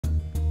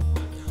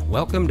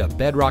Welcome to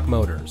Bedrock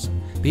Motors,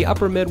 the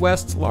Upper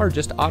Midwest's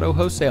largest auto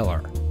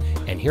wholesaler.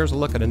 And here's a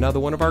look at another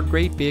one of our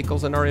great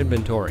vehicles in our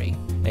inventory,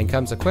 and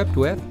comes equipped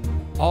with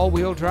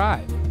all-wheel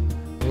drive,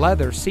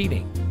 leather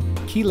seating,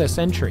 keyless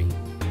entry,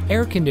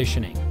 air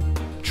conditioning,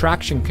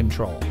 traction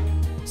control,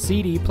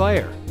 CD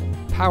player,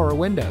 power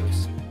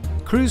windows,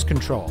 cruise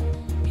control,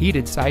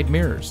 heated side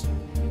mirrors,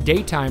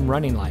 daytime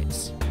running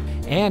lights,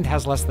 and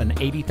has less than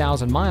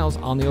 80,000 miles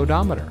on the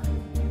odometer.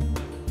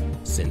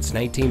 Since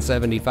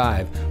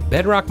 1975,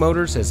 Bedrock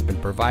Motors has been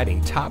providing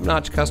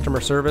top-notch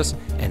customer service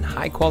and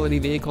high-quality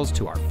vehicles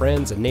to our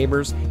friends and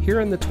neighbors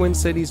here in the Twin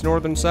Cities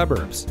northern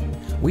suburbs.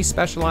 We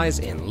specialize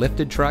in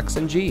lifted trucks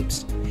and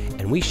Jeeps,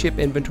 and we ship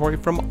inventory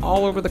from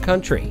all over the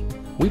country.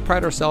 We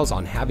pride ourselves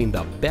on having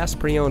the best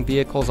pre-owned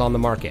vehicles on the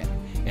market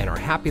and are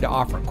happy to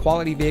offer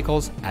quality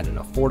vehicles at an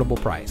affordable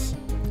price.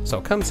 So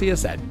come see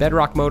us at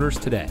Bedrock Motors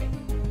today.